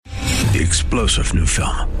The explosive new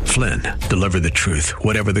film, Flynn, deliver the truth,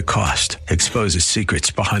 whatever the cost, exposes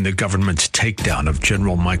secrets behind the government's takedown of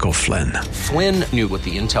General Michael Flynn. Flynn knew what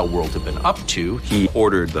the intel world had been up to. He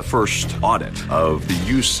ordered the first audit of the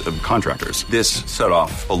use of contractors. This set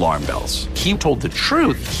off alarm bells. He told the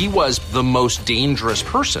truth. He was the most dangerous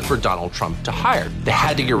person for Donald Trump to hire. They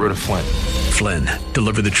had to get rid of Flynn. Flynn,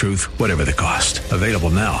 deliver the truth, whatever the cost. Available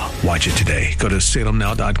now. Watch it today. Go to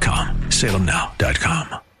salemnow.com.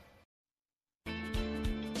 salemnow.com.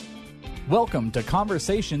 Welcome to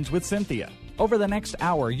Conversations with Cynthia. Over the next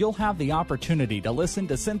hour, you'll have the opportunity to listen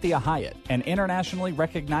to Cynthia Hiett, an internationally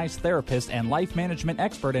recognized therapist and life management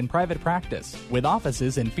expert in private practice, with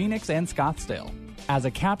offices in Phoenix and Scottsdale. As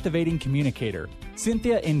a captivating communicator,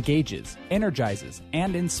 Cynthia engages, energizes,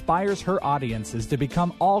 and inspires her audiences to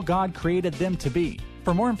become all God created them to be.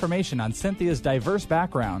 For more information on Cynthia's diverse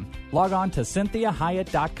background, log on to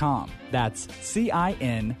CynthiaHiett.com. That's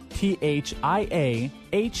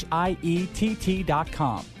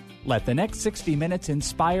CynthiaHiett.com. Let the next 60 minutes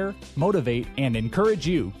inspire, motivate, and encourage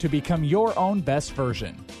you to become your own best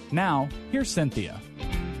version. Now, here's Cynthia.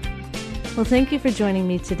 Well, thank you for joining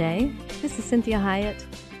me today. This is Cynthia Hiett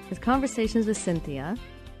with Conversations with Cynthia,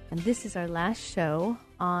 and this is our last show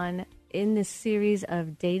in this series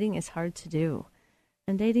of Dating is Hard to Do.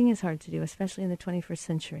 And dating is hard to do, especially in the 21st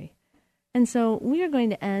century. And so we are going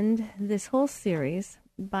to end this whole series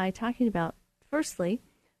by talking about, firstly,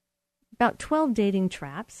 about 12 dating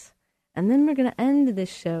traps. And then we're going to end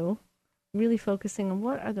this show really focusing on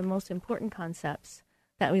what are the most important concepts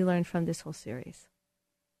that we learned from this whole series.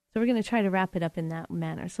 So we're going to try to wrap it up in that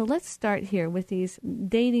manner. So let's start here with these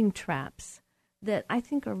dating traps that I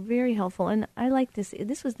think are very helpful. And I like this.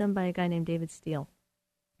 This was done by a guy named David Steele.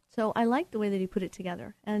 So I like the way that he put it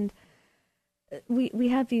together. And we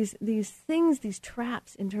have these things, these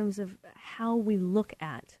traps in terms of how we look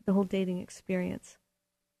at the whole dating experience.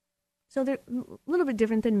 So they're a little bit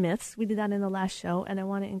different than myths. We did that in the last show, and I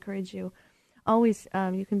want to encourage you. Always,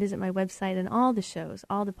 you can visit my website, and all the shows,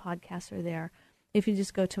 all the podcasts are there. If you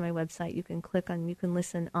just go to my website, you can click on, you can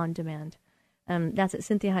listen on demand. That's at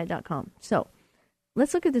CynthiaHiett.com. So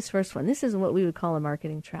let's look at this first one. This is what we would call a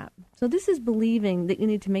marketing trap. So this is believing that you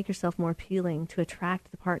need to make yourself more appealing to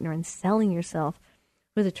attract the partner and selling yourself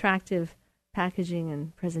with attractive packaging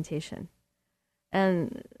and presentation.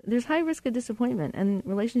 And there's high risk of disappointment and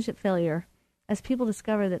relationship failure as people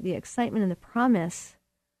discover that the excitement and the promise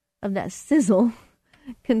of that sizzle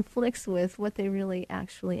conflicts with what they really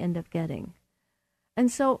actually end up getting. And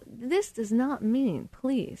so this does not mean,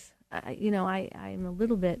 please, I'm a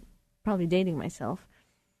little bit probably dating myself,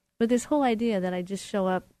 but this whole idea that I just show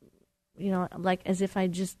up, like as if I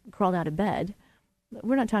just crawled out of bed,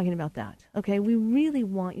 we're not talking about that, okay? We really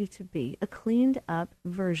want you to be a cleaned up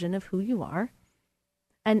version of who you are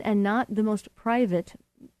and not the most private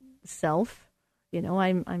self.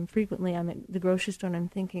 I'm frequently at the grocery store and I'm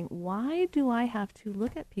thinking, why do I have to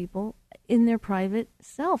look at people in their private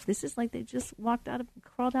self? This is like they just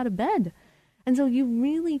crawled out of bed. And so you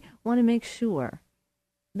really want to make sure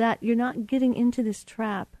that you're not getting into this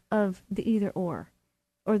trap of the either or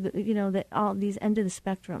that all these end of the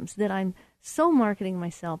spectrums, that I'm so marketing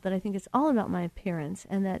myself that I think it's all about my appearance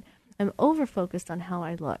and that I'm over-focused on how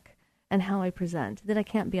I look and how I present, that I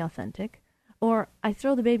can't be authentic. Or I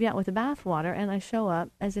throw the baby out with the bathwater and I show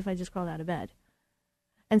up as if I just crawled out of bed.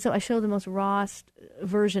 And so I show the most rawest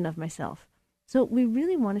version of myself. So we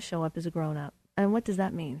really want to show up as a grown-up. And what does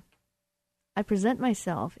that mean? I present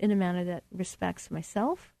myself in a manner that respects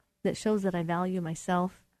myself, that shows that I value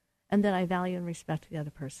myself, and that I value and respect the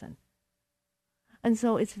other person. And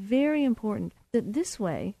so it's very important that this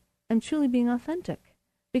way I'm truly being authentic,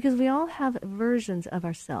 because we all have versions of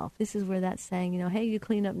ourselves. This is where that saying, hey, you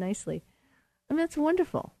clean up nicely. I mean, that's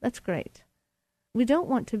wonderful. That's great. We don't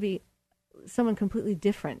want to be someone completely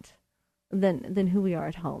different than who we are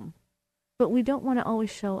at home. But we don't want to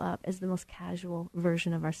always show up as the most casual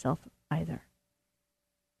version of ourselves either.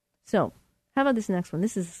 So, how about this next one?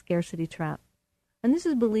 This is a scarcity trap. And this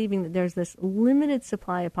is believing that there's this limited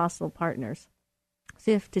supply of possible partners.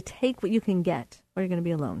 So you have to take what you can get, or you're going to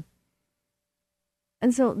be alone.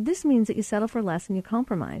 And so this means that you settle for less and you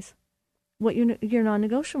compromise what your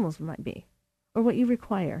non-negotiables might be, or what you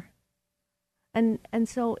require. And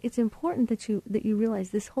so it's important that you realize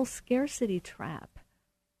this whole scarcity trap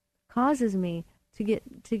causes me to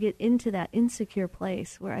get into that insecure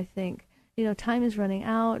place where I think, time is running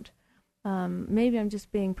out. Maybe I'm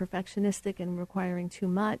just being perfectionistic and requiring too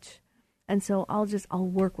much. And so I'll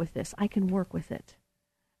work with this. I can work with it.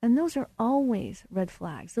 And those are always red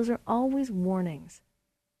flags. Those are always warnings.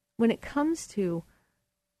 When it comes to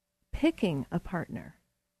picking a partner,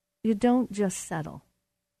 You don't just settle.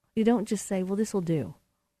 You don't just say, well, this will do.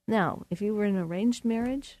 Now, if you were in an arranged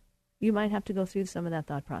marriage, you might have to go through some of that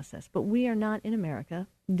thought process. But we are not in America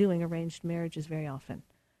doing arranged marriages very often.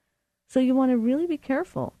 So you want to really be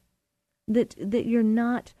careful that you're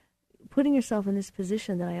not putting yourself in this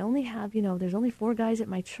position that I only have, there's only 4 guys at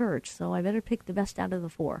my church, so I better pick the best out of the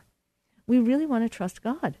 4. We really want to trust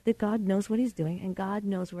God, that God knows what he's doing, and God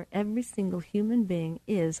knows where every single human being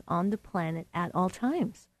is on the planet at all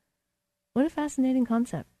times. What a fascinating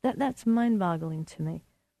concept. That's mind-boggling to me.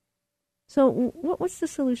 So what's the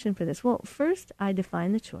solution for this? Well, first, I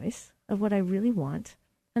define the choice of what I really want,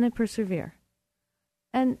 and I persevere.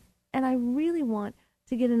 And I really want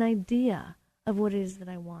to get an idea of what it is that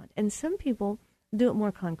I want. And some people do it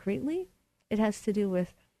more concretely. It has to do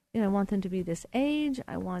with, I want them to be this age.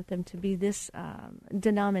 I want them to be this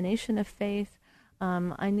denomination of faith.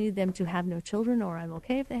 I need them to have no children, or I'm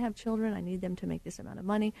okay if they have children. I need them to make this amount of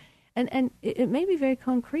money. And it may be very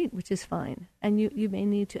concrete, which is fine. And you may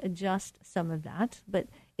need to adjust some of that, but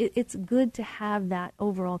it's good to have that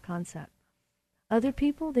overall concept. Other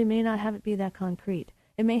people, they may not have it be that concrete.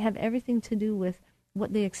 It may have everything to do with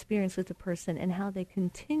what they experience with the person and how they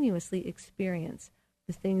continuously experience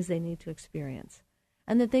the things they need to experience.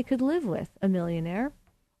 And that they could live with a millionaire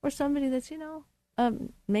or somebody that's,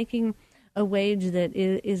 making a wage that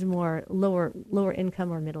is more lower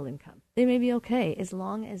income or middle income. They may be okay as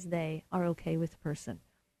long as they are okay with the person.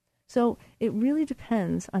 So it really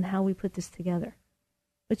depends on how we put this together.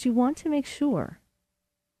 But you want to make sure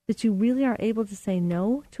that you really are able to say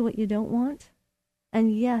no to what you don't want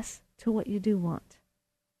and yes to what you do want.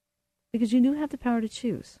 Because you do have the power to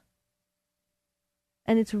choose.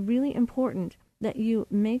 And it's really important that you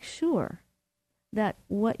make sure that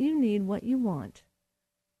what you need, what you want,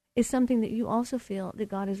 is something that you also feel that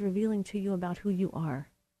God is revealing to you about who you are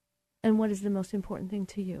and what is the most important thing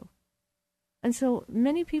to you. And so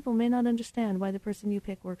many people may not understand why the person you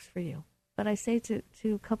pick works for you. But I say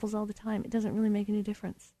to couples all the time, it doesn't really make any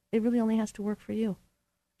difference. It really only has to work for you.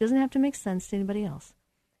 It doesn't have to make sense to anybody else.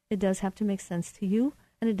 It does have to make sense to you,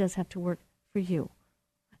 and it does have to work for you.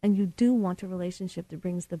 And you do want a relationship that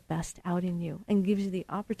brings the best out in you and gives you the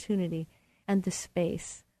opportunity and the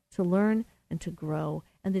space to learn and to grow,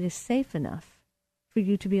 and that is safe enough for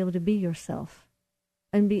you to be able to be yourself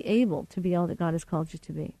and be able to be all that God has called you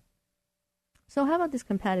to be. So how about this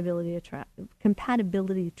compatibility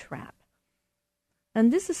trap?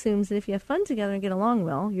 And this assumes that if you have fun together and get along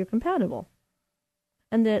well, you're compatible,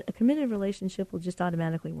 and that a committed relationship will just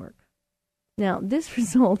automatically work. Now, this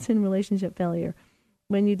results in relationship failure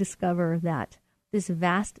when you discover that this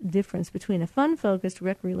vast difference between a fun-focused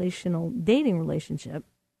recreational dating relationship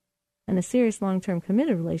and a serious long-term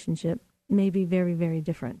committed relationship may be very, very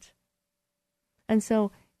different. And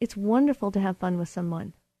so it's wonderful to have fun with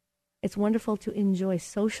someone. It's wonderful to enjoy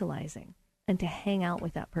socializing and to hang out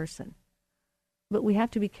with that person. But we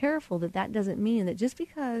have to be careful that that doesn't mean that just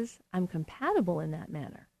because I'm compatible in that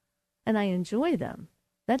manner and I enjoy them,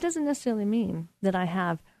 that doesn't necessarily mean that I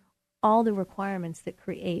have all the requirements that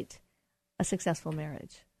create a successful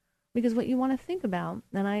marriage. Because what you want to think about,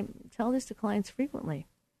 and I tell this to clients frequently,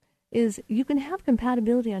 is you can have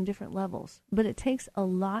compatibility on different levels, but it takes a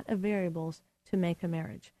lot of variables to make a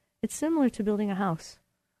marriage. It's similar to building a house,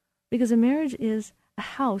 because a marriage is a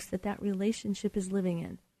house that relationship is living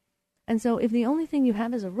in. And so if the only thing you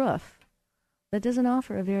have is a roof, that doesn't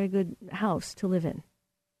offer a very good house to live in.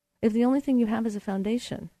 If the only thing you have is a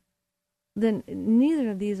foundation, then neither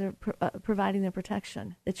of these are providing the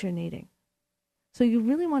protection that you're needing. So you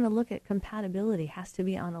really want to look at compatibility. Has to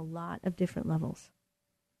be on a lot of different levels.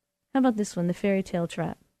 How about this one, the fairy tale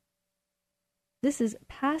trap? This is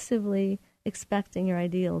passively expecting your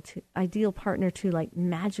ideal partner to like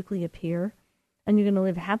magically appear, and you're going to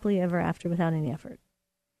live happily ever after without any effort.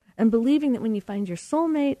 And believing that when you find your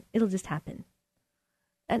soulmate, it'll just happen.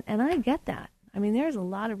 And I get that. I mean, there's a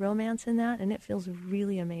lot of romance in that, and it feels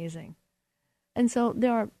really amazing. And so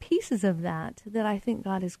there are pieces of that I think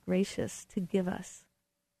God is gracious to give us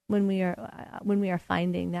when we are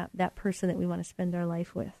finding that person that we want to spend our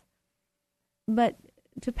life with. But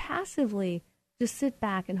to passively just sit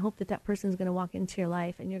back and hope that person is going to walk into your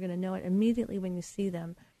life and you're going to know it immediately when you see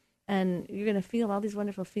them, and you're going to feel all these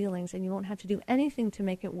wonderful feelings, and you won't have to do anything to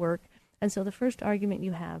make it work. And so the first argument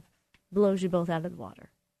you have blows you both out of the water.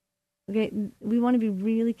 Okay, we want to be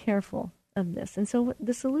really careful of this. And so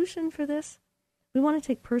the solution for this, we want to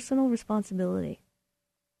take personal responsibility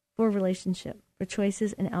for a relationship, for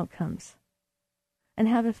choices and outcomes, and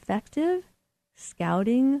have effective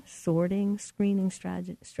scouting, sorting, screening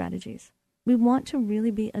strategies. We want to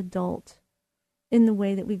really be adult in the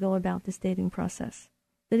way that we go about this dating process.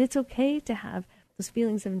 that it's okay to have those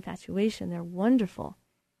feelings of infatuation. They're wonderful.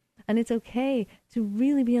 And it's okay to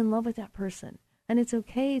really be in love with that person. And it's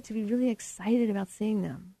okay to be really excited about seeing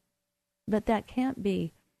them. But that can't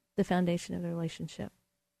be the foundation of the relationship.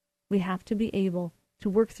 We have to be able to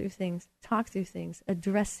work through things, talk through things,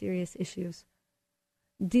 address serious issues,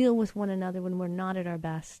 deal with one another when we're not at our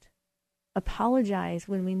best, apologize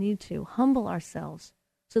when we need to, humble ourselves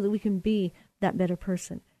so that we can be that better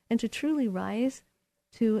person, and to truly rise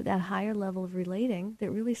to that higher level of relating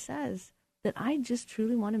that really says that I just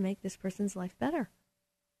truly want to make this person's life better.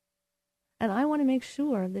 And I want to make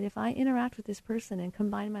sure that if I interact with this person and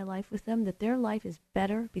combine my life with them, that their life is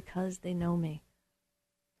better because they know me.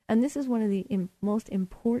 And this is one of the most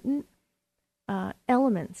important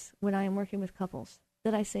elements when I am working with couples,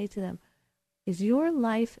 that I say to them, is your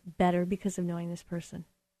life better because of knowing this person?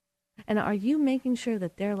 And are you making sure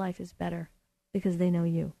that their life is better because they know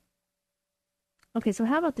you? Okay, so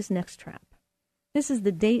how about this next trap? This is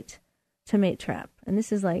the date to mate trap. And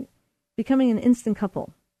this is like becoming an instant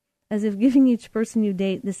couple, as if giving each person you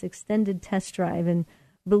date this extended test drive and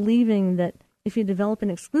believing that if you develop an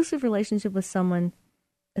exclusive relationship with someone,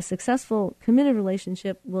 a successful, committed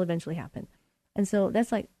relationship will eventually happen. And so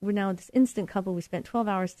that's like, we're now this instant couple. We spent 12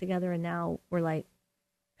 hours together, and now we're like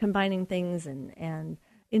combining things and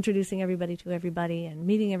introducing everybody to everybody and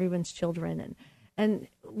meeting everyone's children. And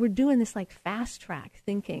we're doing this like fast track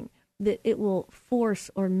thinking that it will force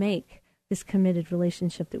or make this committed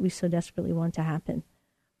relationship that we so desperately want to happen.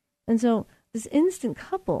 And so this instant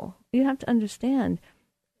couple, you have to understand,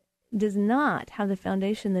 does not have the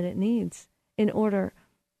foundation that it needs in order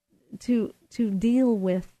to deal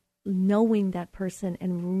with knowing that person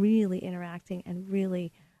and really interacting and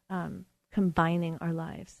really combining our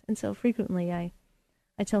lives. And so frequently I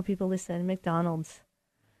tell people, listen, McDonald's,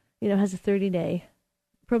 has a 30-day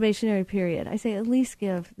probationary period. I say at least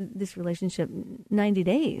give this relationship 90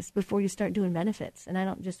 days before you start doing benefits. And I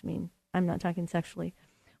don't just mean, I'm not talking sexually.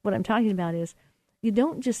 What I'm talking about is you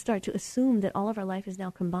don't just start to assume that all of our life is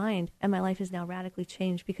now combined and my life is now radically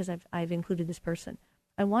changed because I've included this person.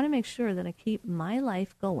 I want to make sure that I keep my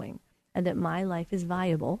life going and that my life is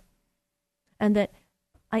viable and that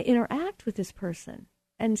I interact with this person.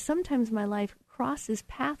 And sometimes my life crosses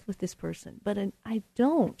path with this person, but I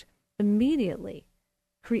don't immediately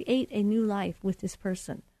create a new life with this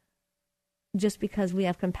person just because we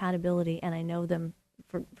have compatibility and I know them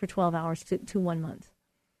for 12 hours to 1 month.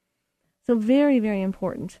 So very, very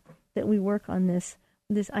important that we work on this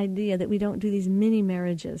idea that we don't do these mini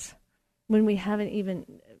marriages when we haven't even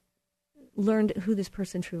learned who this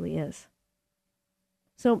person truly is.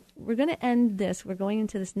 So we're going to end this. We're going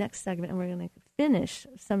into this next segment, and we're going to finish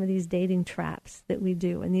some of these dating traps that we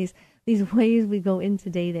do and these ways we go into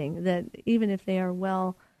dating that, even if they are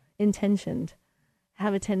well-intentioned,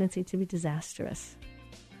 have a tendency to be disastrous.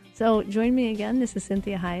 So join me again. This is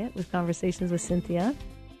Cynthia Hiett with Conversations with Cynthia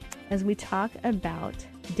as we talk about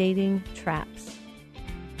dating traps.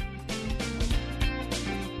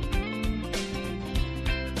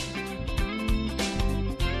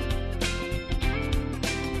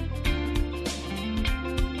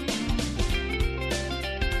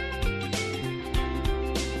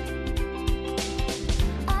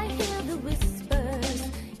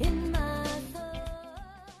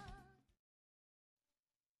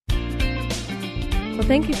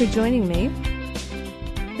 Thank you for joining me.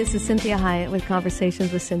 This is Cynthia Hiett with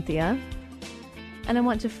Conversations with Cynthia. And I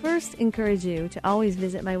want to first encourage you to always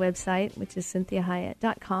visit my website, which is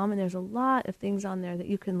cynthiahiett.com. And there's a lot of things on there that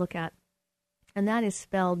you can look at. And that is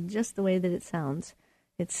spelled just the way that it sounds.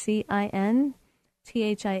 It's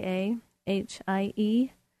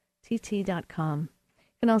CINTHIAHIETT.com.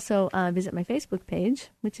 You can also visit my Facebook page,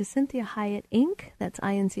 which is Cynthia Hiett Inc. That's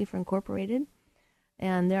INC for Incorporated.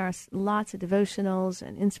 And there are lots of devotionals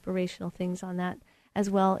and inspirational things on that as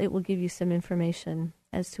well. It will give you some information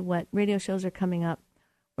as to what radio shows are coming up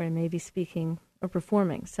where I may be speaking or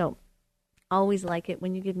performing. So always like it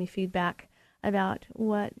when you give me feedback about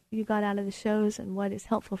what you got out of the shows and what is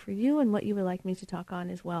helpful for you and what you would like me to talk on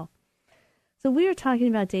as well. So we are talking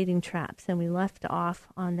about dating traps, and we left off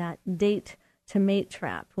on that date to mate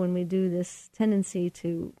trap when we do this tendency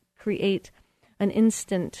to create an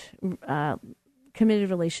instant committed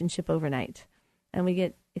relationship overnight. And we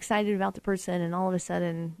get excited about the person, and all of a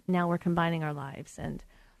sudden now we're combining our lives. And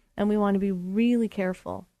we want to be really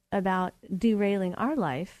careful about derailing our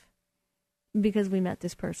life because we met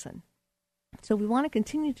this person. So we want to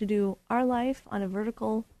continue to do our life on a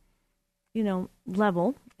vertical,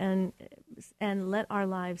 level and let our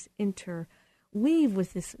lives interweave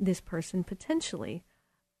with this person potentially,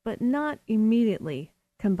 but not immediately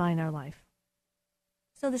combine our life.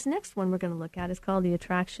 So this next one we're going to look at is called the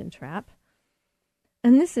attraction trap.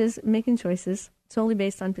 And this is making choices solely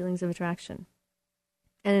based on feelings of attraction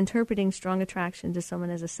and interpreting strong attraction to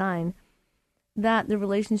someone as a sign that the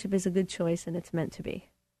relationship is a good choice and it's meant to be.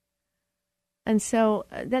 And so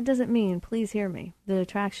that doesn't mean, please hear me, that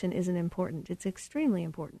attraction isn't important. It's extremely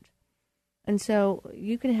important. And so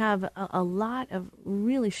you can have a lot of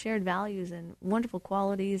really shared values and wonderful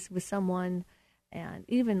qualities with someone and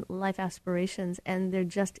even life aspirations, and there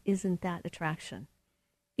just isn't that attraction.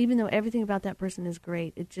 Even though everything about that person is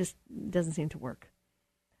great, it just doesn't seem to work.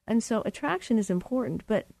 And so attraction is important,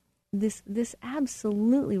 but this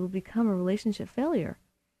absolutely will become a relationship failure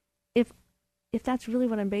if that's really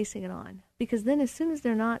what I'm basing it on. Because then as soon as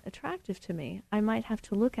they're not attractive to me, I might have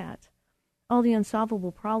to look at all the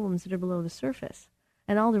unsolvable problems that are below the surface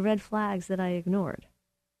and all the red flags that I ignored.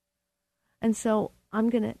 And so I'm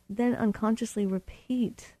going to then unconsciously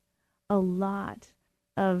repeat a lot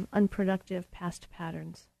of unproductive past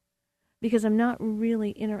patterns because I'm not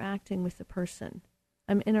really interacting with the person.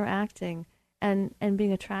 I'm interacting and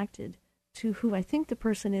being attracted to who I think the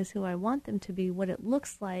person is, who I want them to be, what it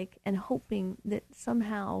looks like, and hoping that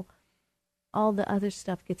somehow all the other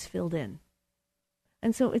stuff gets filled in.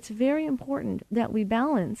 And so it's very important that we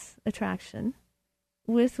balance attraction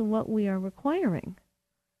with what we are requiring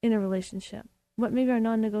in a relationship, what maybe our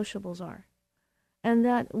non-negotiables are. And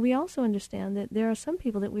that we also understand that there are some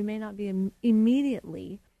people that we may not be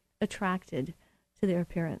immediately attracted to their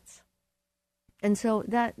appearance. And so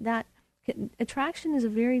that attraction is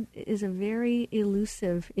a very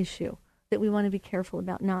elusive issue that we want to be careful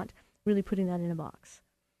about not really putting that in a box.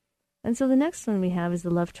 And so the next one we have is the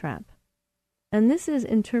love trap. And this is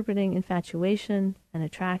interpreting infatuation and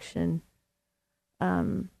attraction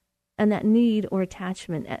and that need or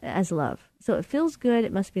attachment as love. So it feels good,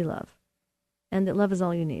 it must be love. And that love is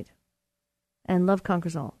all you need. And love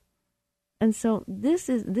conquers all. And so this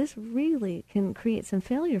really can create some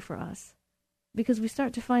failure for us because we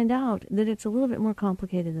start to find out that it's a little bit more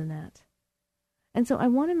complicated than that. And so I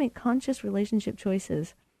want to make conscious relationship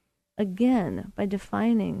choices, again, by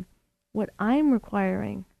defining what I'm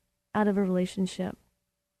requiring out of a relationship.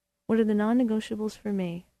 What are the non-negotiables for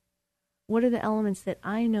me? What are the elements that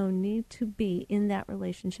I know need to be in that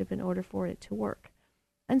relationship in order for it to work?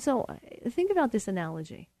 And so think about this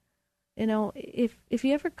analogy. You know, if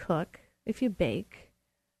you ever cook, if you bake,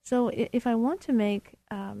 so if I want to make,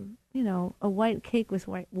 a white cake with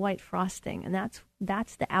white frosting, and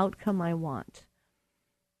that's the outcome I want,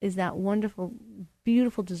 is that wonderful,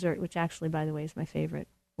 beautiful dessert, which actually, by the way, is my favorite,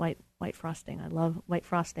 white frosting. I love white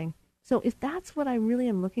frosting. So if that's what I really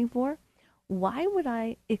am looking for, why would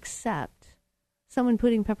I accept someone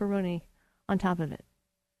putting pepperoni on top of it?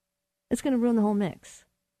 It's going to ruin the whole mix.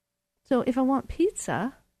 So if I want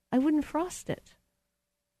pizza, I wouldn't frost it.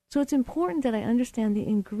 So it's important that I understand the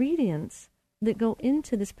ingredients that go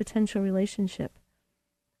into this potential relationship.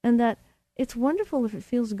 And that it's wonderful if it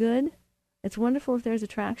feels good. It's wonderful if there's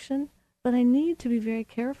attraction. But I need to be very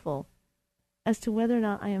careful as to whether or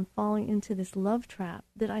not I am falling into this love trap,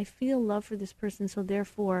 that I feel love for this person, so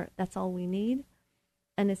therefore that's all we need.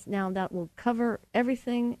 And it's now that will cover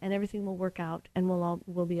everything and everything will work out and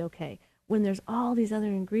we'll be okay. When there's all these other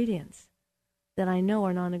ingredients that I know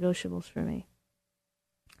are non-negotiables for me.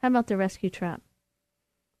 How about the rescue trap?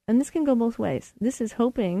 And this can go both ways. This is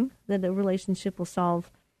hoping that the relationship will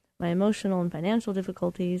solve my emotional and financial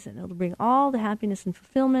difficulties and it'll bring all the happiness and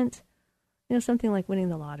fulfillment. You know, something like winning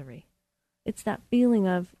the lottery. It's that feeling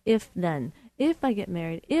of if-then. If I get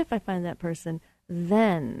married, if I find that person,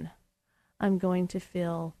 then I'm going to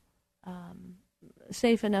feel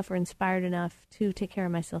safe enough or inspired enough to take care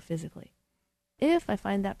of myself physically. If I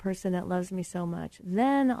find that person that loves me so much,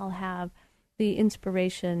 then I'll have the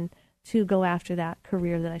inspiration to go after that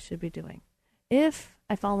career that I should be doing. If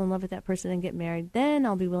I fall in love with that person and get married, then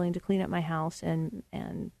I'll be willing to clean up my house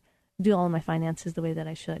and do all of my finances the way that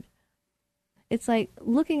I should. It's like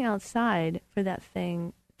looking outside for that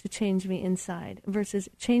thing to change me inside versus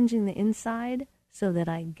changing the inside so that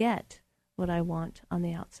I get what I want on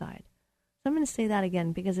the outside. So I'm going to say that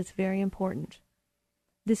again because it's very important.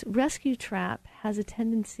 This rescue trap has a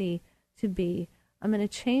tendency to be, I'm going to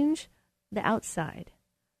change the outside.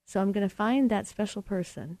 So I'm going to find that special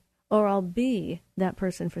person, or I'll be that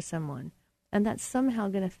person for someone. And that's somehow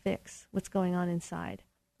going to fix what's going on inside.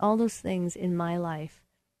 All those things in my life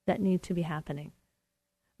that need to be happening.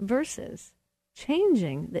 Versus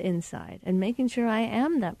changing the inside and making sure I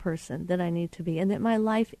am that person that I need to be and that my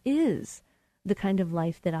life is the kind of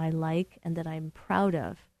life that I like and that I'm proud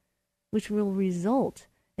of, which will result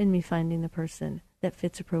in me finding the person that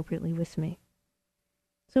fits appropriately with me.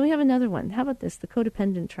 So we have another one. How about this, the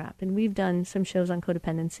codependent trap? And we've done some shows on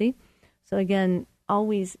codependency. So again,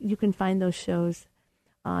 always you can find those shows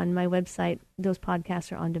on my website. Those podcasts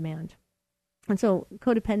are on demand. And so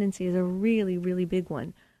codependency is a really, really big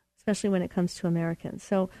one, especially when it comes to Americans.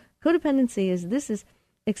 So codependency is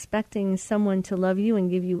expecting someone to love you and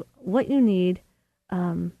give you what you need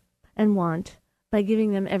and want by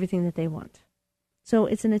giving them everything that they want. So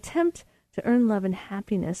it's an attempt to earn love and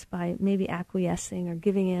happiness by maybe acquiescing or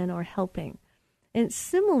giving in or helping. And it's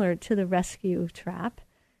similar to the rescue trap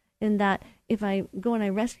in that if I go and I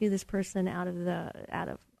rescue this person out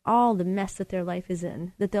of all the mess that their life is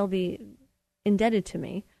in, that they'll be indebted to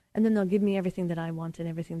me, and then they'll give me everything that I want and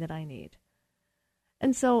everything that I need.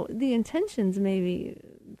 And so the intentions maybe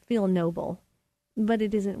feel noble, but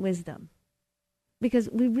it isn't wisdom. Because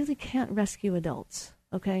we really can't rescue adults,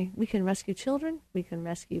 okay? We can rescue children, we can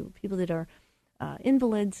rescue people that are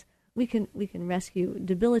invalids, we can rescue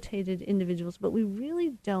debilitated individuals, but we really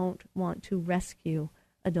don't want to rescue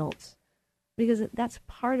adults because that's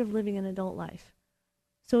part of living an adult life.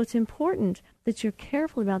 So it's important that you're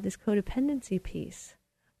careful about this codependency piece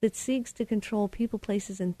that seeks to control people,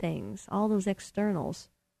 places, and things, all those externals,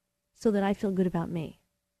 so that I feel good about me.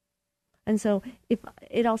 And so if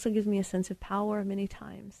it also gives me a sense of power many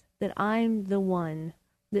times, that I'm the one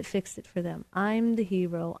that fixed it for them. I'm the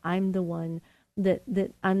hero. I'm the one that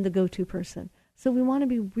I'm the go-to person. So we want to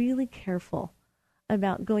be really careful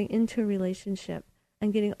about going into a relationship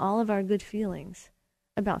and getting all of our good feelings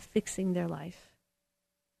about fixing their life.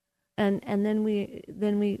 And then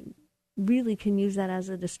we really can use that as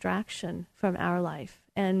a distraction from our life.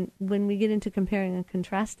 And when we get into comparing and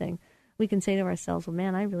contrasting, we can say to ourselves, well,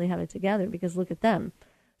 man, I really have it together because look at them.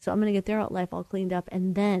 So I'm going to get their life all cleaned up,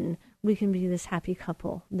 and then we can be this happy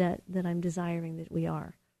couple that I'm desiring that we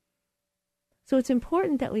are. So it's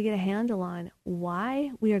important that we get a handle on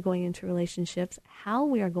why we are going into relationships, how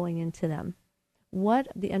we are going into them, what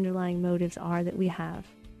the underlying motives are that we have,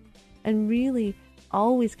 and really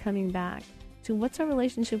always coming back to what's our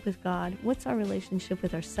relationship with God, what's our relationship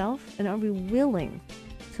with ourselves, and are we willing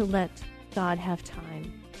to let God have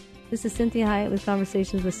time? This is Cynthia Hiett with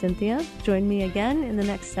Conversations with Cynthia. Join me again in the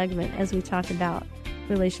next segment as we talk about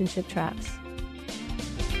relationship traps.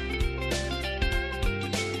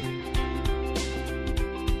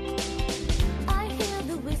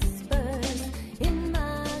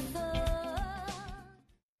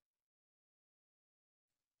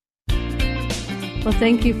 Well,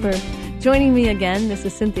 thank you for joining me again. This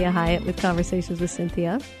is Cynthia Hiett with Conversations with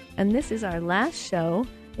Cynthia, and this is our last show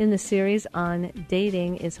in the series on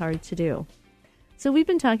Dating is Hard to Do. So we've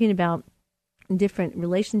been talking about different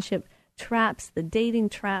relationship traps, the dating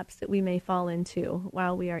traps that we may fall into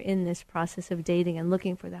while we are in this process of dating and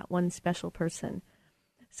looking for that one special person.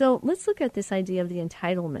 So let's look at this idea of the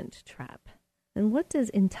entitlement trap. And what does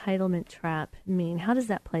entitlement trap mean? How does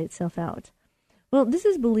that play itself out? Well, this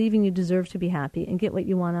is believing you deserve to be happy and get what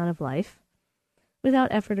you want out of life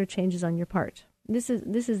without effort or changes on your part. This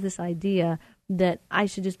is this idea that I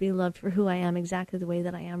should just be loved for who I am exactly the way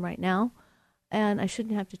that I am right now, and I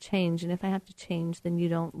shouldn't have to change. And if I have to change, then you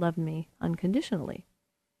don't love me unconditionally.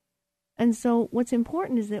 And so what's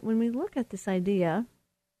important is that when we look at this idea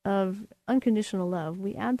of unconditional love,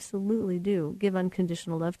 we absolutely do give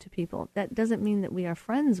unconditional love to people. That doesn't mean that we are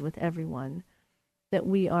friends with everyone that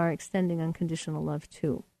we are extending unconditional love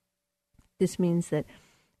to. This means that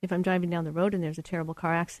if I'm driving down the road and there's a terrible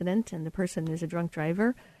car accident and the person is a drunk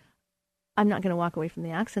driver, I'm not going to walk away from the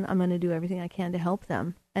accident. I'm going to do everything I can to help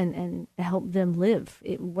them and help them live,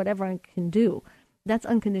 whatever I can do. That's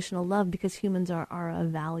unconditional love because humans are of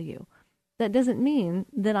value. That doesn't mean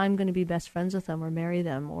that I'm going to be best friends with them or marry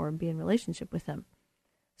them or be in relationship with them.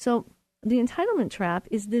 So the entitlement trap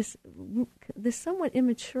is this somewhat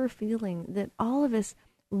immature feeling that all of us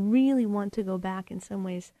really want to go back in some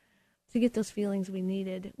ways to get those feelings we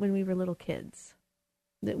needed when we were little kids.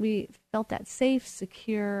 That we felt that safe,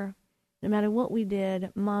 secure, no matter what we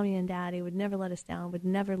did, mommy and daddy would never let us down, would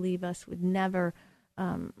never leave us, would never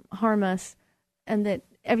harm us, and that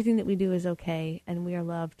everything that we do is okay and we are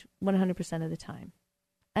loved 100% of the time.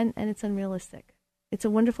 And it's unrealistic. It's a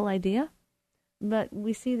wonderful idea, but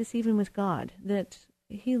we see this even with God, that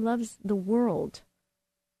he loves the world,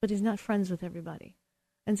 but he's not friends with everybody.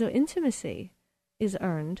 And so intimacy is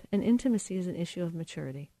earned, and intimacy is an issue of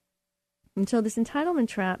maturity. And so this entitlement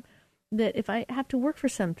trap, that if I have to work for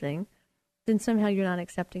something, then somehow you're not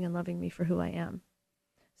accepting and loving me for who I am.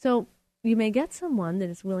 So you may get someone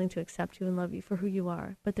that is willing to accept you and love you for who you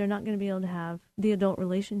are, but they're not going to be able to have the adult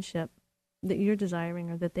relationship that you're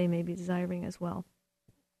desiring or that they may be desiring as well.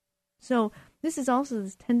 So this is also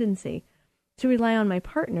this tendency to rely on my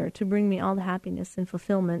partner to bring me all the happiness and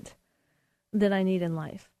fulfillment that I need in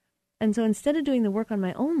life. And so instead of doing the work on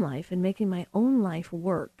my own life and making my own life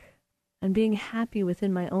work and being happy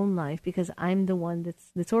within my own life, because I'm the one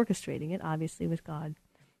that's orchestrating it, obviously with God.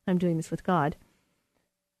 I'm doing this with God.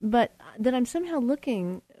 But that I'm somehow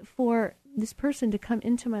looking for this person to come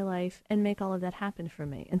into my life and make all of that happen for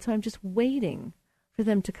me. And so I'm just waiting for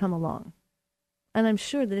them to come along. And I'm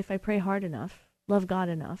sure that if I pray hard enough, love God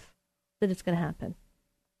enough, that it's going to happen.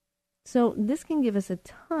 So this can give us a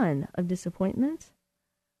ton of disappointment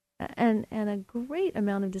and a great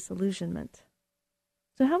amount of disillusionment.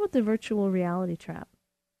 So how about the virtual reality trap?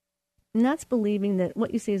 And that's believing that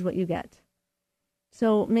what you see is what you get.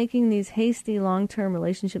 So making these hasty long-term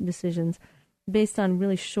relationship decisions based on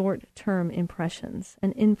really short-term impressions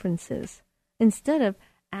and inferences instead of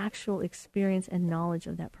actual experience and knowledge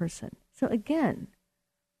of that person. So again,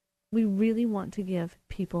 we really want to give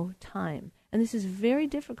people time. And this is very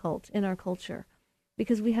difficult in our culture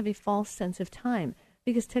because we have a false sense of time.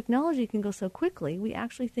 Because technology can go so quickly, we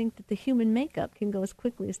actually think that the human makeup can go as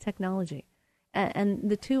quickly as technology. And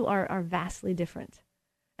the two are vastly different.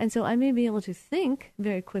 And so I may be able to think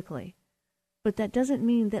very quickly, but that doesn't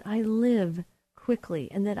mean that I live quickly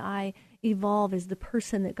and that I evolve as the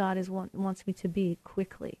person that God wants me to be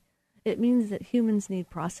quickly. It means that humans need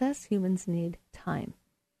process, humans need time.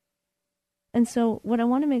 And so what I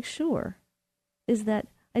want to make sure is that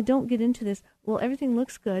I don't get into this, well, everything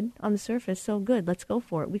looks good on the surface, so good, let's go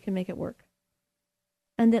for it, we can make it work.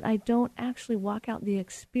 And that I don't actually walk out the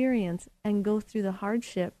experience and go through the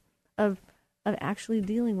hardship of actually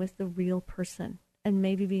dealing with the real person and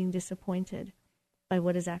maybe being disappointed by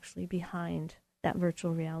what is actually behind that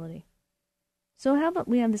virtual reality. So how about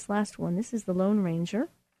we have this last one? This is the Lone Ranger.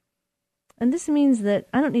 And this means that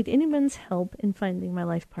I don't need anyone's help in finding my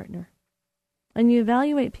life partner. And you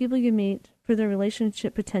evaluate people you meet for their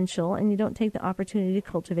relationship potential, and you don't take the opportunity to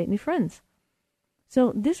cultivate new friends.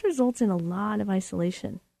 So this results in a lot of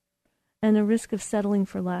isolation and a risk of settling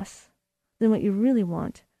for less than what you really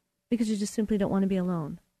want because you just simply don't want to be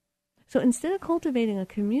alone. So instead of cultivating a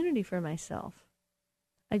community for myself,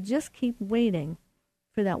 I just keep waiting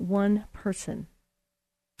for that one person.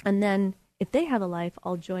 And then if they have a life,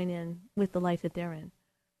 I'll join in with the life that they're in.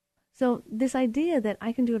 So this idea that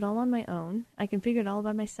I can do it all on my own, I can figure it all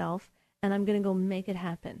by myself, and I'm going to go make it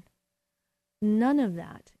happen. None of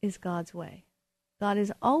that is God's way. God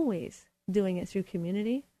is always doing it through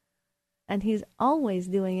community, and he's always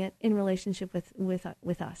doing it in relationship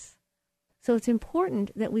with us. So it's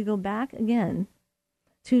important that we go back again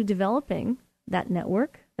to developing that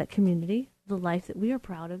network, that community, the life that we are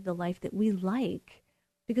proud of, the life that we like,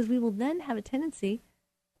 because we will then have a tendency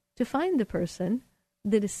to find the person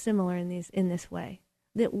that is similar in this way,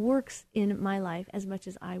 that works in my life as much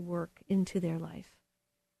as I work into their life.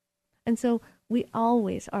 And so we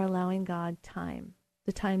always are allowing God time,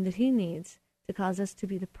 the time that he needs to cause us to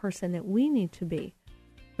be the person that we need to be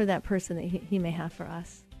for that person that he may have for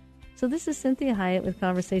us. So this is Cinthia Hiett with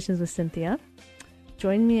Conversations with Cinthia.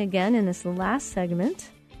 Join me again in this last segment,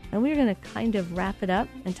 and we're going to kind of wrap it up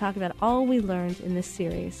and talk about all we learned in this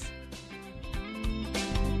series.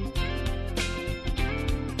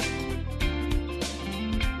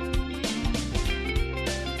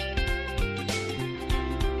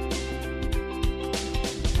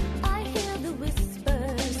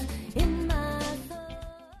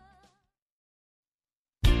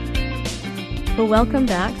 Well, welcome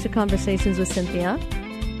back to Conversations with Cinthia.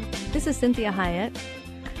 This is Cinthia Hiett,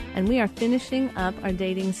 and we are finishing up our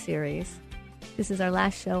dating series. This is our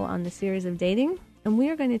last show on the series of dating, and we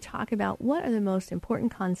are going to talk about what are the most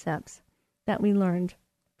important concepts that we learned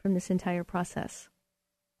from this entire process.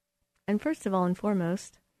 And first of all and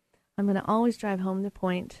foremost, I'm going to always drive home the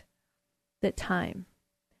point that time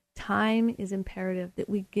is imperative, that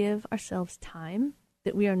we give ourselves time,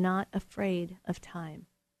 that we are not afraid of time.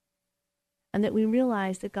 And that we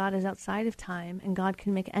realize that God is outside of time and God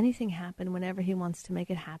can make anything happen whenever he wants to make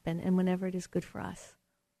it happen and whenever it is good for us.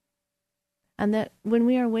 And that when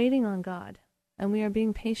we are waiting on God and we are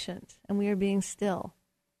being patient and we are being still,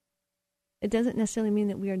 it doesn't necessarily mean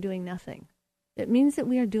that we are doing nothing. It means that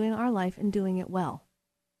we are doing our life and doing it well.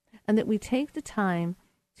 And that we take the time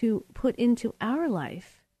to put into our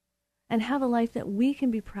life and have a life that we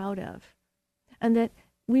can be proud of. And that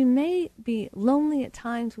we may be lonely at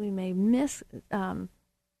times, we may miss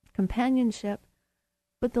companionship,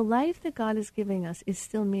 but the life that God is giving us is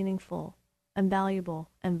still meaningful and valuable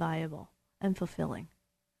and viable and fulfilling.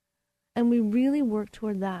 And we really work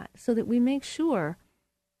toward that so that we make sure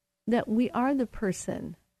that we are the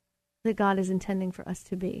person that God is intending for us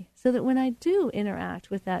to be, so that when I do interact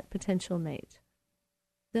with that potential mate,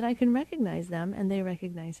 that I can recognize them and they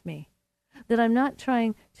recognize me. That I'm not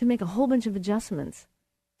trying to make a whole bunch of adjustments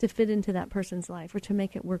to fit into that person's life or to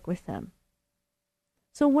make it work with them.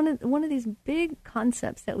 So one of these big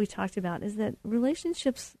concepts that we talked about is that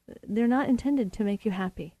relationships, they're not intended to make you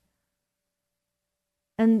happy.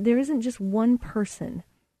 And there isn't just one person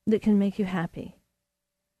that can make you happy.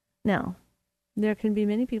 Now, there can be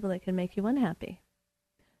many people that can make you unhappy.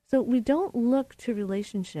 So we don't look to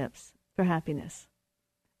relationships for happiness.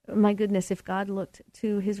 My goodness, if God looked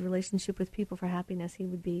to his relationship with people for happiness, he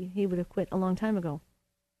would have quit a long time ago.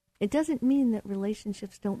 It doesn't mean that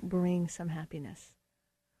relationships don't bring some happiness.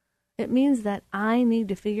 It means that I need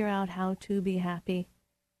to figure out how to be happy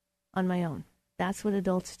on my own. That's what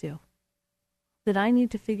adults do. That I need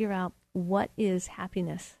to figure out what is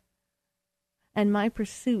happiness and my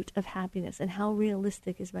pursuit of happiness, and how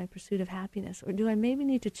realistic is my pursuit of happiness. Or do I maybe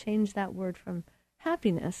need to change that word from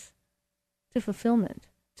happiness to fulfillment,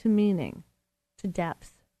 to meaning, to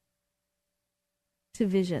depth, to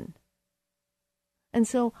vision? And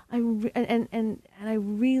so I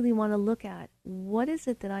really want to look at, what is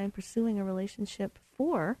it that I am pursuing a relationship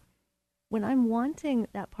for? When I'm wanting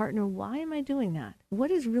that partner, why am I doing that?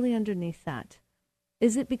 What is really underneath that?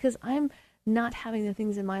 Is it because I'm not having the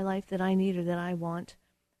things in my life that I need or that I want,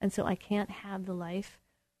 and so I can't have the life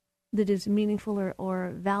that is meaningful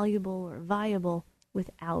or valuable or viable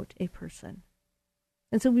without a person?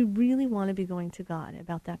 And so we really want to be going to God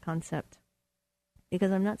about that concept,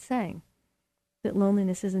 because I'm not saying that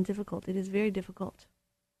loneliness isn't difficult. It is very difficult.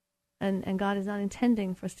 And God is not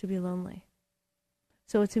intending for us to be lonely.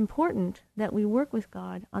 So it's important that we work with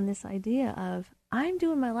God on this idea of, I'm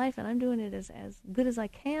doing my life and I'm doing it as good as I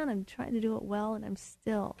can. I'm trying to do it well, and I'm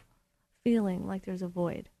still feeling like there's a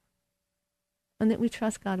void. And that we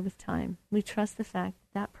trust God with time. We trust the fact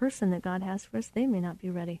that person that God has for us, they may not be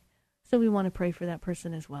ready. So we want to pray for that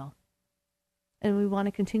person as well. And we want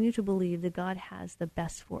to continue to believe that God has the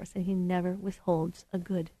best for us, and he never withholds a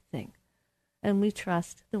good thing. And we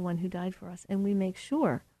trust the one who died for us, and we make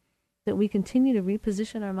sure that we continue to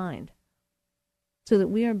reposition our mind so that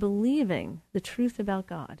we are believing the truth about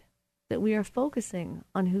God, that we are focusing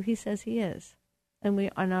on who he says he is,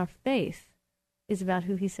 and our faith is about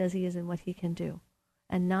who he says he is and what he can do,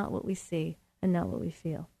 and not what we see and not what we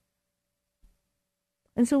feel.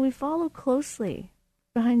 And so we follow closely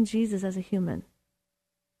behind Jesus as a human,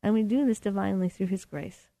 and we do this divinely through his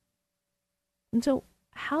grace. And so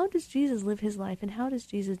how does Jesus live his life, and how does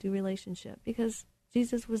Jesus do relationship? Because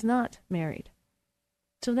Jesus was not married.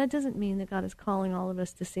 So that doesn't mean that God is calling all of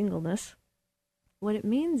us to singleness. What it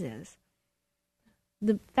means is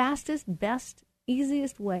the fastest, best,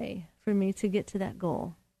 easiest way for me to get to that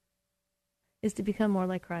goal is to become more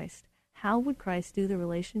like Christ. How would Christ do the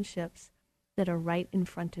relationships that are right in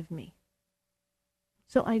front of me?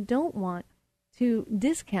 So I don't want to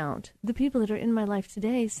discount the people that are in my life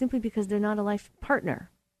today simply because they're not a life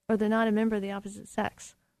partner or they're not a member of the opposite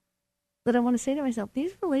sex. But I want to say to myself,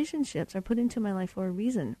 these relationships are put into my life for a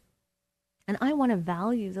reason. And I want to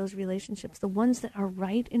value those relationships, the ones that are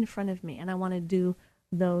right in front of me, and I want to do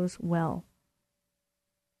those well.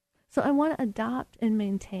 So I want to adopt and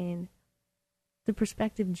maintain the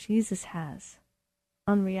perspective Jesus has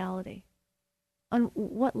on reality, on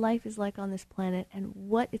what life is like on this planet and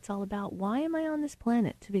what it's all about. Why am I on this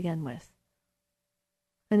planet to begin with?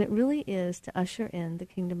 And it really is to usher in the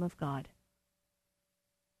kingdom of God.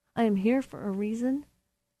 I am here for a reason,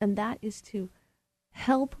 and that is to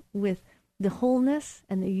help with the wholeness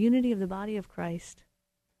and the unity of the body of Christ,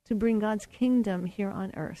 to bring God's kingdom here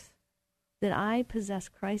on earth, that I possess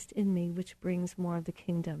Christ in me, which brings more of the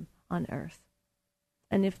kingdom on earth.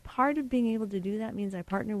 And if part of being able to do that means I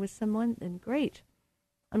partner with someone, then great.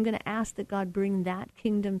 I'm going to ask that God bring that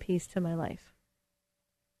kingdom piece to my life.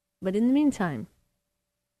 But in the meantime,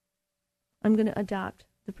 I'm going to adopt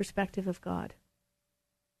the perspective of God.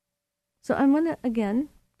 So I'm going to, again,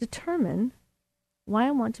 determine why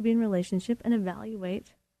I want to be in a relationship and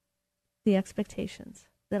evaluate the expectations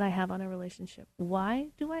that I have on a relationship. Why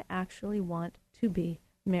do I actually want to be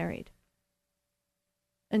married?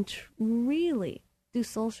 And really do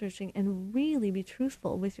soul searching and really be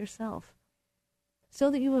truthful with yourself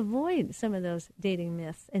so that you avoid some of those dating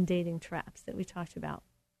myths and dating traps that we talked about.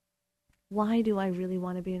 Why do I really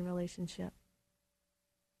want to be in a relationship?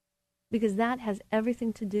 Because that has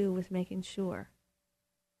everything to do with making sure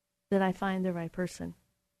that I find the right person,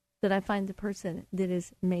 that I find the person that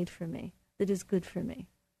is made for me, that is good for me,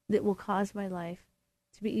 that will cause my life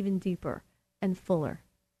to be even deeper and fuller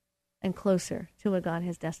and closer to what God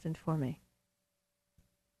has destined for me.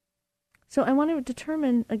 So I want to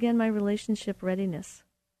determine, again, my relationship readiness.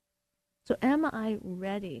 So am I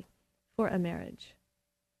ready for a marriage?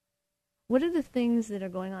 What are the things that are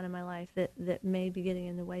going on in my life that may be getting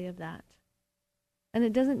in the way of that? And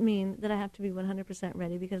it doesn't mean that I have to be 100%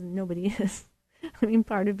 ready, because nobody is. I mean,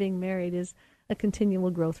 part of being married is a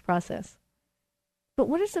continual growth process. But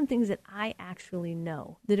what are some things that I actually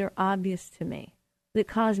know that are obvious to me that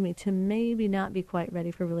cause me to maybe not be quite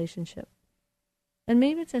ready for a relationship? And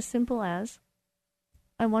maybe it's as simple as,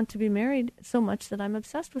 I want to be married so much that I'm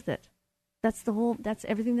obsessed with it. That's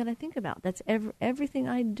everything that I think about. That's everything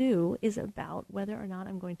I do is about whether or not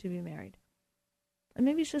I'm going to be married. And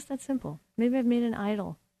maybe it's just that simple. Maybe I've made an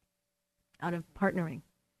idol out of partnering.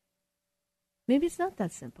 Maybe it's not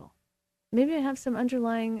that simple. Maybe I have some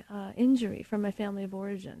underlying injury from my family of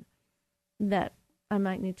origin that I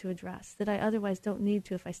might need to address, that I otherwise don't need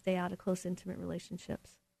to if I stay out of close, intimate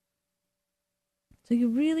relationships. So you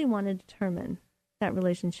really want to determine that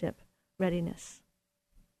relationship readiness.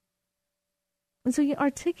 And so you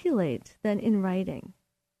articulate then in writing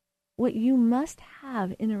what you must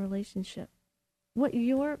have in a relationship, what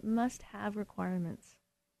your must-have requirements,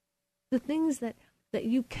 the things that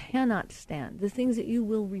you cannot stand, the things that you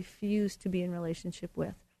will refuse to be in relationship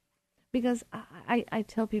with. Because I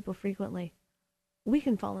tell people frequently, we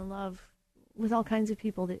can fall in love with all kinds of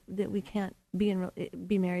people that we can't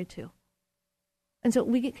be married to. And so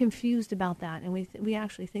we get confused about that, and we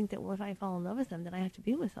actually think that, well, if I fall in love with them, then I have to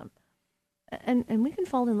be with them. And we can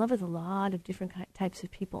fall in love with a lot of different types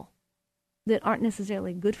of people that aren't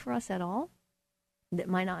necessarily good for us at all, that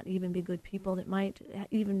might not even be good people, that might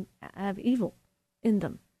even have evil in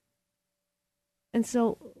them. And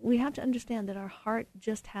so we have to understand that our heart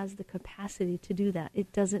just has the capacity to do that.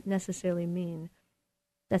 It doesn't necessarily mean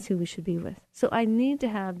that's who we should be with. So I need to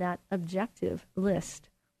have that objective list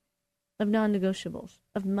of non-negotiables,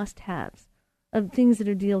 of must-haves, of things that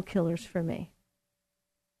are deal killers for me.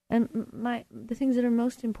 And the things that are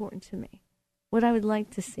most important to me, what I would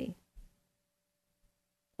like to see.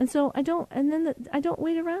 And so I don't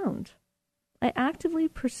wait around. I actively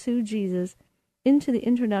pursue Jesus into the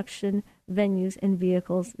introduction venues and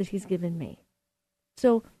vehicles that he's given me.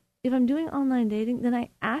 So if I'm doing online dating, then I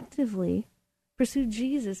actively pursue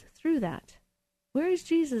Jesus through that. Where is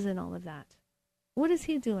Jesus in all of that? What is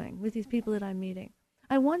he doing with these people that I'm meeting?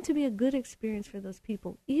 I want to be a good experience for those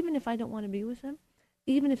people, even if I don't want to be with them,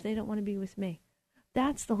 even if they don't want to be with me.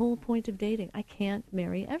 That's the whole point of dating. I can't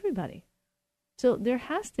marry everybody. So there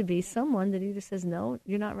has to be someone that either says, no,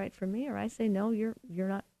 you're not right for me, or I say, no, you're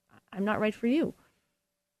not, I'm not right for you.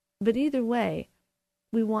 But either way,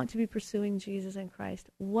 we want to be pursuing Jesus and Christ.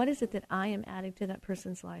 What is it that I am adding to that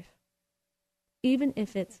person's life? Even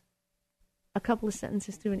if it's a couple of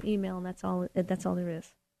sentences through an email and that's all there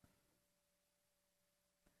is.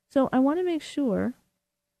 So I want to make sure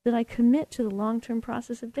that I commit to the long-term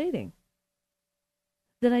process of dating.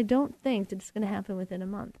 That I don't think that it's going to happen within a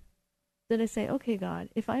month. That I say, okay, God,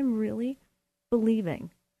 if I'm really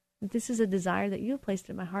believing that this is a desire that you have placed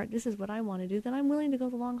in my heart, this is what I want to do, then I'm willing to go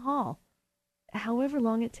the long haul, however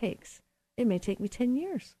long it takes. It may take me 10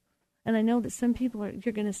 years. And I know that some people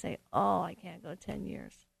you're going to say, oh, I can't go 10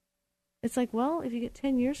 years. It's like, well, if you get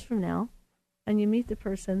 10 years from now and you meet the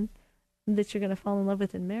person that you're going to fall in love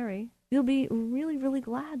with and marry, you'll be really, really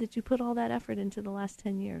glad that you put all that effort into the last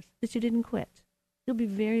 10 years, that you didn't quit. You'll be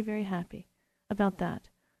very, very happy about that.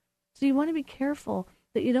 So you want to be careful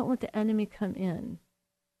that you don't let the enemy come in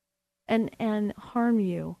and harm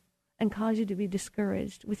you and cause you to be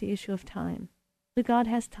discouraged with the issue of time. That God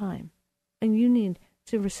has time, and you need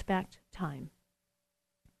to respect time.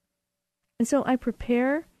 And so I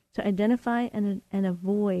prepare to identify and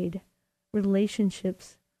avoid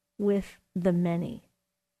relationships with the many.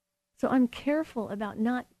 So I'm careful about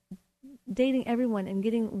not dating everyone and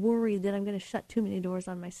getting worried that I'm going to shut too many doors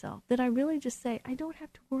on myself. That I really just say, I don't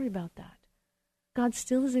have to worry about that. God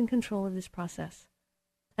still is in control of this process.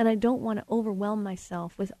 And I don't want to overwhelm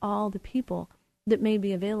myself with all the people that may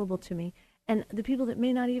be available to me and the people that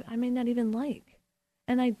I may not even like.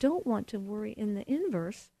 And I don't want to worry in the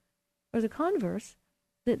inverse or the converse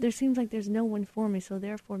that there seems like there's no one for me, so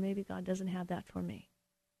therefore maybe God doesn't have that for me.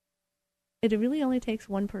 It really only takes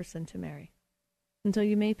one person to marry. And so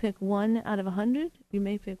you may pick 1 out of 100, you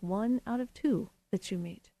may pick 1 out of 2 that you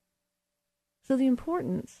meet. So the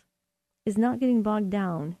importance is not getting bogged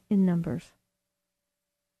down in numbers.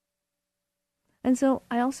 And so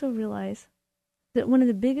I also realize that one of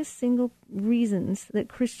the biggest single reasons that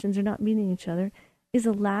Christians are not meeting each other is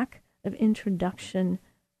a lack of introduction,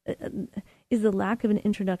 is the lack of an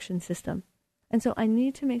introduction system. And so I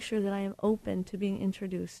need to make sure that I am open to being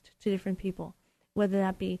introduced to different people, whether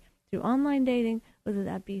that be through online dating, whether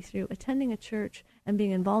that be through attending a church and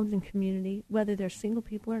being involved in community, whether they're single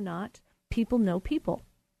people or not. People know people.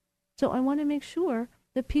 So I want to make sure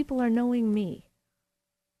that people are knowing me,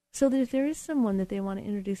 so that if there is someone that they want to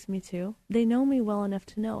introduce me to, they know me well enough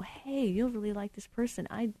to know, hey, you'll really like this person.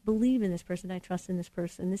 I believe in this person. I trust in this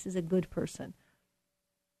person. This is a good person.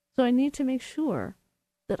 So I need to make sure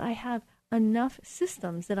that I have enough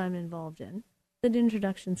systems that I'm involved in that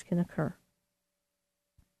introductions can occur.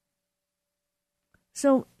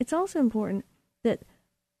 So it's also important that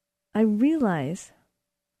I realize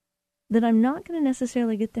that I'm not going to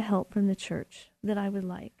necessarily get the help from the church that I would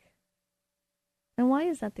like. And why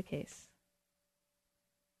is that the case?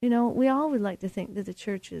 You know, we all would like to think that the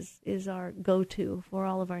church is our go-to for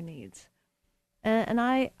all of our needs. And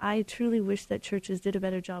I truly wish that churches did a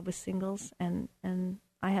better job with singles, and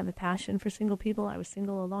I have a passion for single people. I was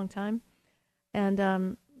single a long time. And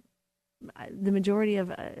the majority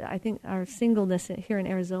of, I think, our singleness here in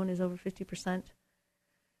Arizona is over 50%.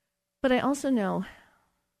 But I also know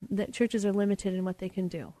that churches are limited in what they can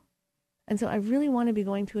do. And so I really want to be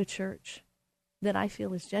going to a church that I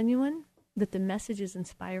feel is genuine, that the message is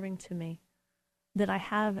inspiring to me, that I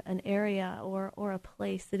have an area or a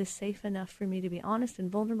place that is safe enough for me to be honest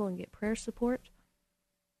and vulnerable and get prayer support,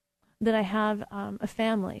 that I have a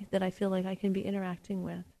family that I feel like I can be interacting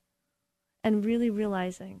with, and really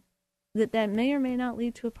realizing that that may or may not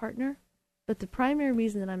lead to a partner, but the primary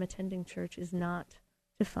reason that I'm attending church is not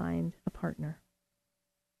to find a partner.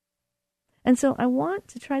 And so I want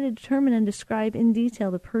to try to determine and describe in detail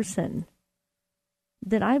the person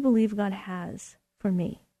that I believe God has for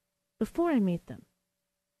me before I meet them.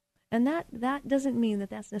 And that doesn't mean that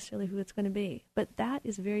that's necessarily who it's going to be, but that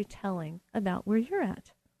is very telling about where you're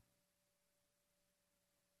at.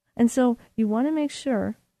 And so you want to make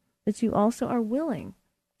sure that you also are willing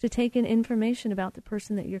to take in information about the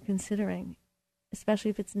person that you're considering, especially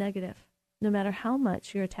if it's negative. No matter how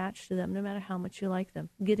much you're attached to them, no matter how much you like them,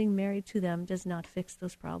 getting married to them does not fix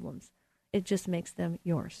those problems. It just makes them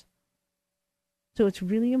yours. So it's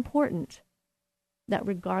really important that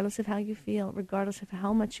regardless of how you feel, regardless of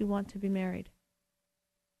how much you want to be married,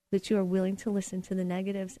 that you are willing to listen to the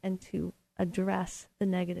negatives and to address the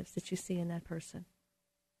negatives that you see in that person.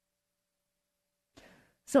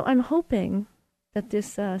 So I'm hoping that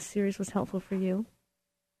this series was helpful for you.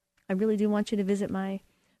 I really do want you to visit my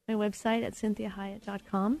website at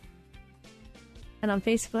CynthiaHyatt.com. And on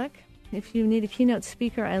Facebook, if you need a keynote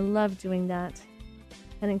speaker, I love doing that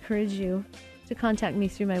and encourage you to contact me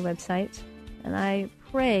through my website. And I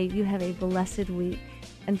pray you have a blessed week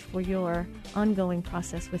and for your ongoing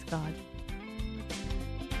process with God.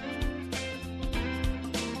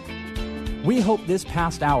 We hope this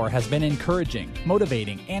past hour has been encouraging,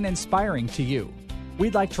 motivating, and inspiring to you.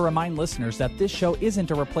 We'd like to remind listeners that this show isn't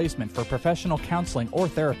a replacement for professional counseling or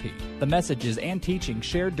therapy. The messages and teachings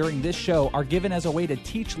shared during this show are given as a way to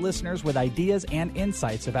teach listeners with ideas and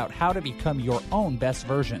insights about how to become your own best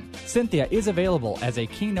version. Cynthia is available as a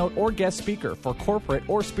keynote or guest speaker for corporate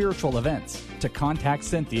or spiritual events. To contact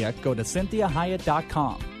Cynthia, go to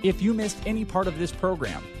CynthiaHyatt.com. If you missed any part of this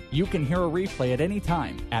program, you can hear a replay at any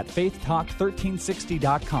time at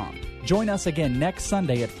faithtalk1360.com. Join us again next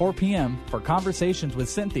Sunday at 4 p.m. for Conversations with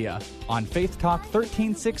Cynthia on Faith Talk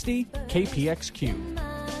 1360 KPXQ.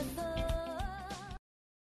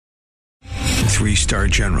 3-star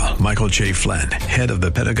General Michael J. Flynn, head of the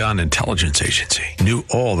Pentagon Intelligence Agency, knew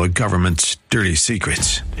all the government's dirty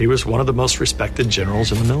secrets. He was one of the most respected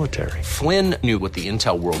generals in the military. Flynn knew what the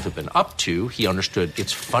intel world had been up to. He understood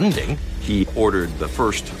its funding. He ordered the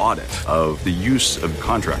first audit of the use of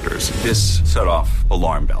contractors. This set off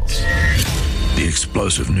alarm bells. The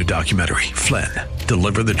explosive new documentary, Flynn,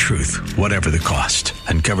 Deliver the Truth, Whatever the Cost,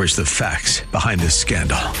 uncovers the facts behind this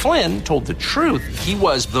scandal. Flynn told the truth. He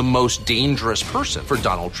was the most dangerous person for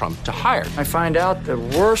Donald Trump to hire. I find out the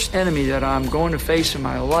worst enemy that I'm going to face in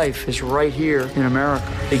my life is right here in America.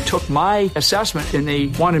 They took my assessment and they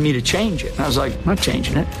wanted me to change it. And I was like, I'm not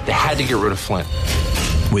changing it. They had to get rid of Flynn.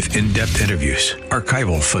 With in-depth interviews,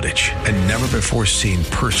 archival footage, and never-before-seen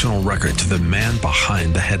personal records of the man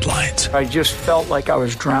behind the headlines. I just felt like I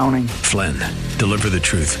was drowning. Flynn, Deliver the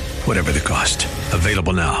Truth, Whatever the Cost.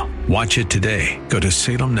 Available now. Watch it today. Go to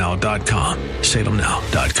salemnow.com.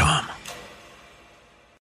 salemnow.com.